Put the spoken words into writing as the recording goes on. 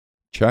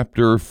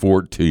Chapter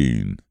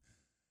 14.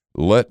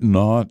 Let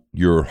not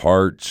your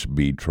hearts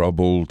be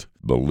troubled.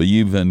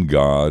 Believe in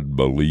God,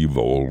 believe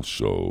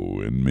also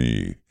in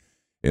me.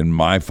 In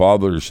my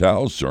Father's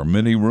house are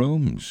many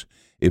rooms.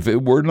 If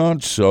it were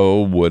not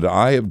so, would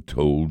I have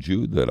told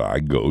you that I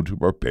go to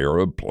prepare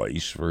a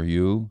place for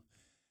you?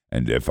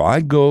 And if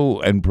I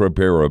go and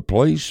prepare a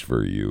place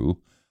for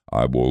you,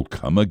 I will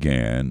come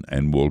again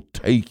and will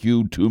take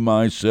you to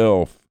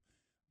myself,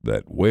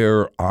 that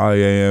where I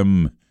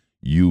am,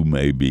 you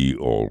may be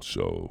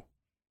also.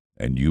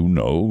 And you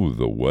know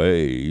the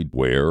way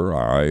where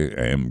I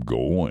am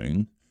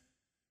going.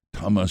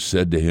 Thomas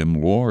said to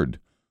him, Lord,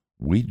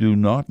 we do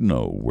not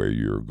know where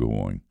you're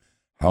going.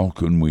 How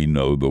can we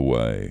know the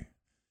way?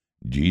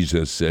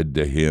 Jesus said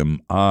to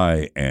him,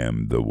 I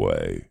am the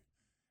way,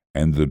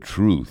 and the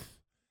truth,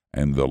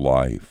 and the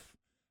life.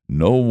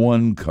 No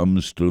one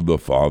comes to the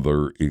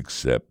Father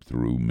except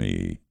through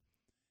me.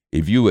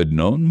 If you had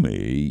known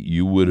me,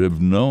 you would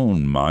have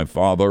known my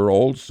Father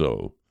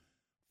also.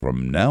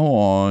 From now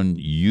on,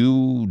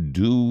 you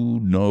do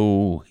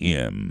know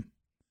him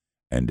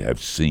and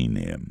have seen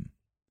him.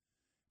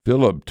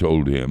 Philip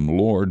told him,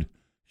 Lord,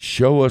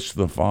 show us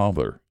the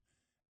Father,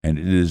 and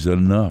it is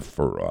enough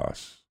for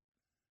us.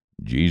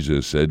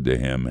 Jesus said to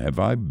him, Have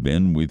I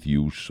been with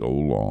you so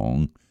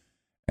long,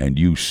 and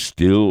you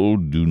still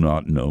do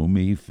not know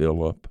me,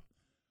 Philip?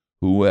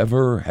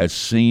 Whoever has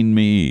seen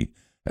me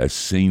has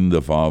seen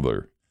the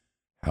Father.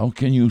 How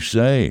can you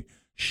say,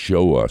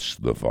 Show us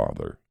the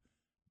Father?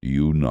 Do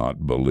you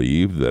not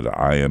believe that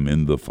I am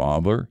in the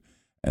Father,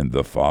 and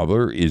the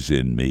Father is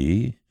in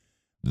me?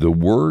 The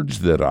words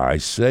that I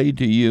say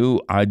to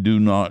you, I do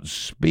not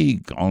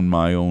speak on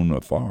my own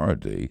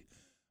authority,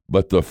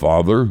 but the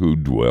Father who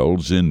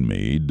dwells in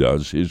me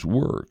does his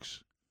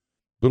works.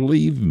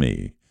 Believe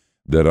me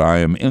that I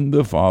am in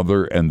the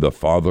Father, and the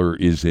Father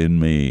is in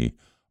me,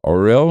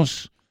 or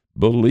else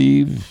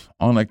believe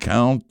on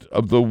account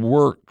of the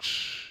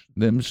works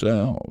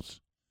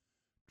themselves.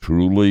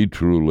 Truly,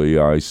 truly,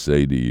 I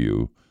say to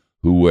you,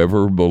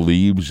 whoever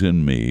believes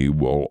in me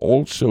will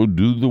also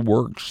do the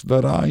works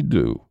that I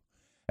do,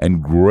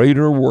 and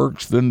greater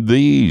works than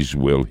these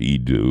will he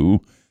do,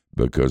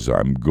 because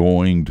I'm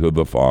going to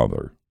the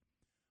Father.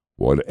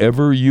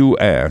 Whatever you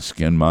ask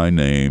in my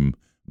name,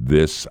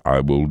 this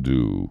I will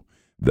do,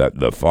 that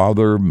the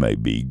Father may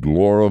be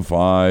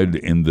glorified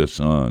in the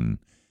Son.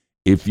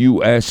 If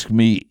you ask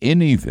me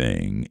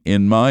anything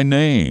in my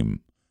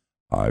name,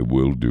 I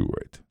will do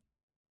it.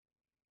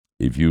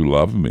 If you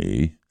love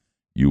me,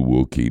 you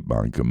will keep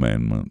my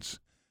commandments,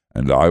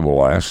 and I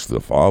will ask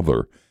the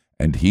Father,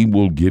 and he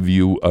will give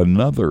you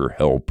another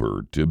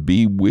helper to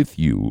be with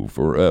you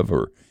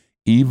forever,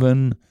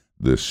 even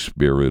the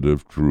Spirit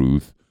of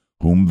truth,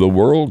 whom the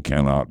world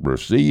cannot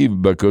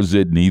receive, because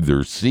it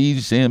neither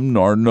sees him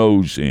nor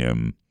knows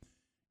him.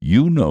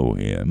 You know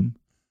him,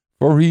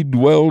 for he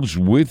dwells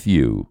with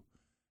you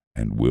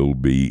and will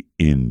be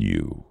in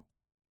you.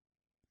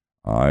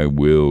 I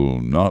will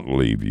not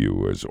leave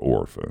you as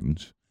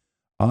orphans.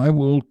 I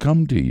will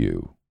come to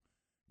you.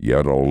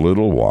 Yet a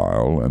little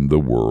while, and the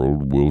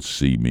world will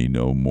see me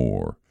no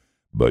more.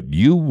 But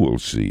you will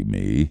see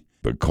me.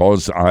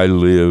 Because I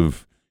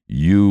live,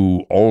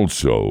 you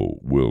also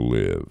will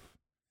live.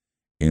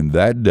 In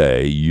that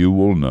day you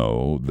will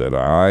know that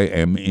I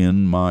am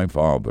in my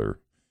Father,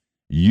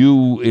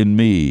 you in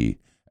me,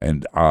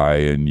 and I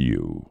in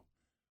you.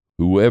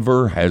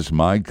 Whoever has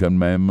my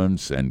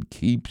commandments and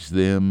keeps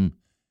them,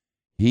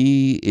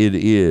 he it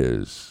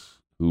is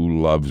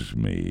who loves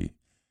me,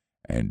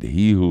 and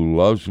he who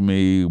loves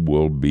me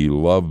will be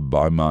loved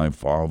by my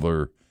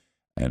Father,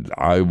 and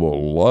I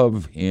will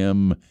love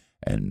him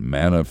and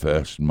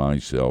manifest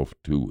myself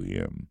to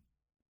him.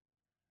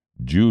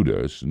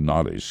 Judas,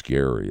 not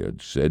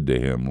Iscariot, said to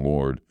him,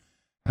 Lord,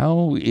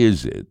 how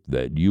is it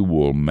that you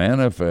will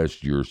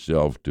manifest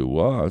yourself to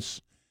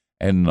us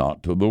and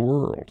not to the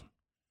world?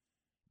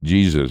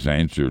 Jesus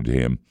answered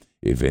him,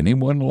 If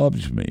anyone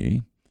loves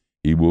me,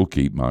 he will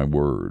keep my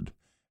word,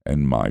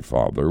 and my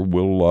Father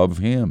will love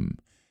him,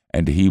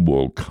 and he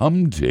will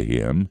come to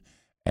him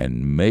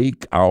and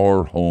make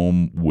our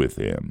home with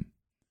him.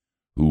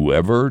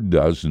 Whoever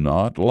does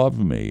not love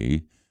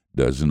me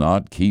does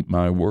not keep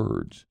my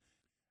words,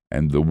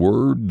 and the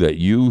word that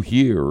you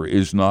hear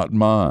is not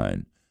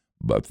mine,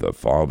 but the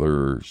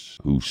Father's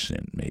who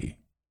sent me.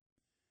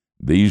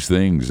 These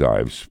things I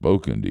have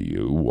spoken to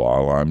you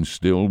while I'm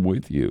still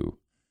with you.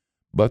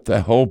 But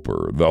the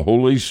Helper, the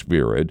Holy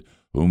Spirit,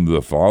 whom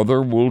the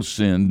Father will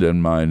send in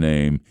my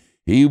name,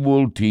 he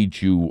will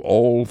teach you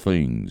all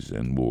things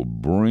and will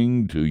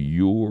bring to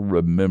your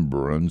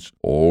remembrance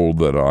all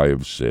that I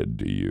have said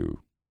to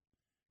you.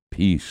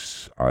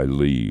 Peace I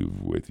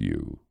leave with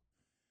you.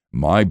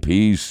 My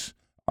peace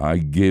I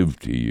give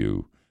to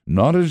you.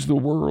 Not as the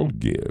world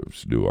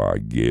gives do I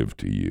give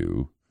to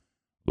you.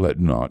 Let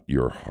not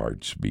your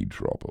hearts be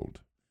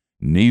troubled,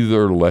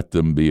 neither let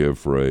them be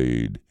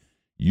afraid.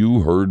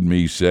 You heard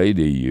me say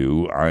to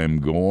you, I am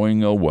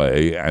going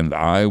away, and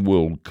I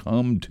will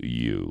come to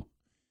you.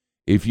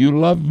 If you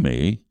love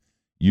me,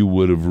 you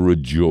would have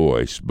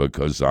rejoiced,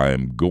 because I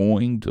am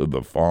going to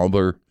the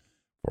Father,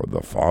 for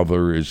the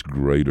Father is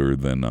greater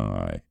than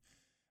I.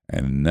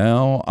 And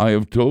now I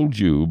have told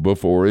you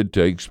before it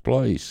takes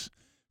place,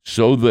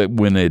 so that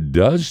when it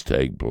does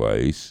take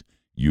place,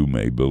 you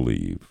may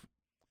believe.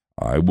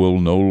 I will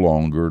no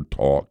longer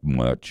talk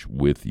much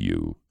with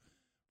you,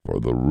 for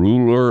the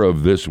ruler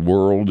of this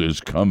world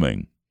is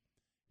coming.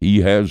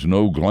 He has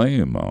no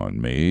claim on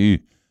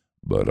me,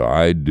 but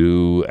I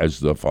do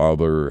as the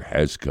Father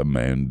has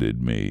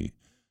commanded me,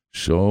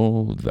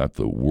 so that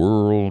the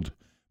world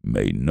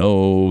may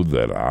know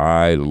that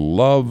I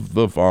love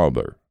the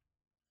Father.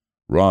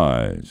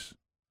 Rise,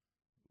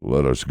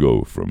 let us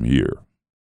go from here.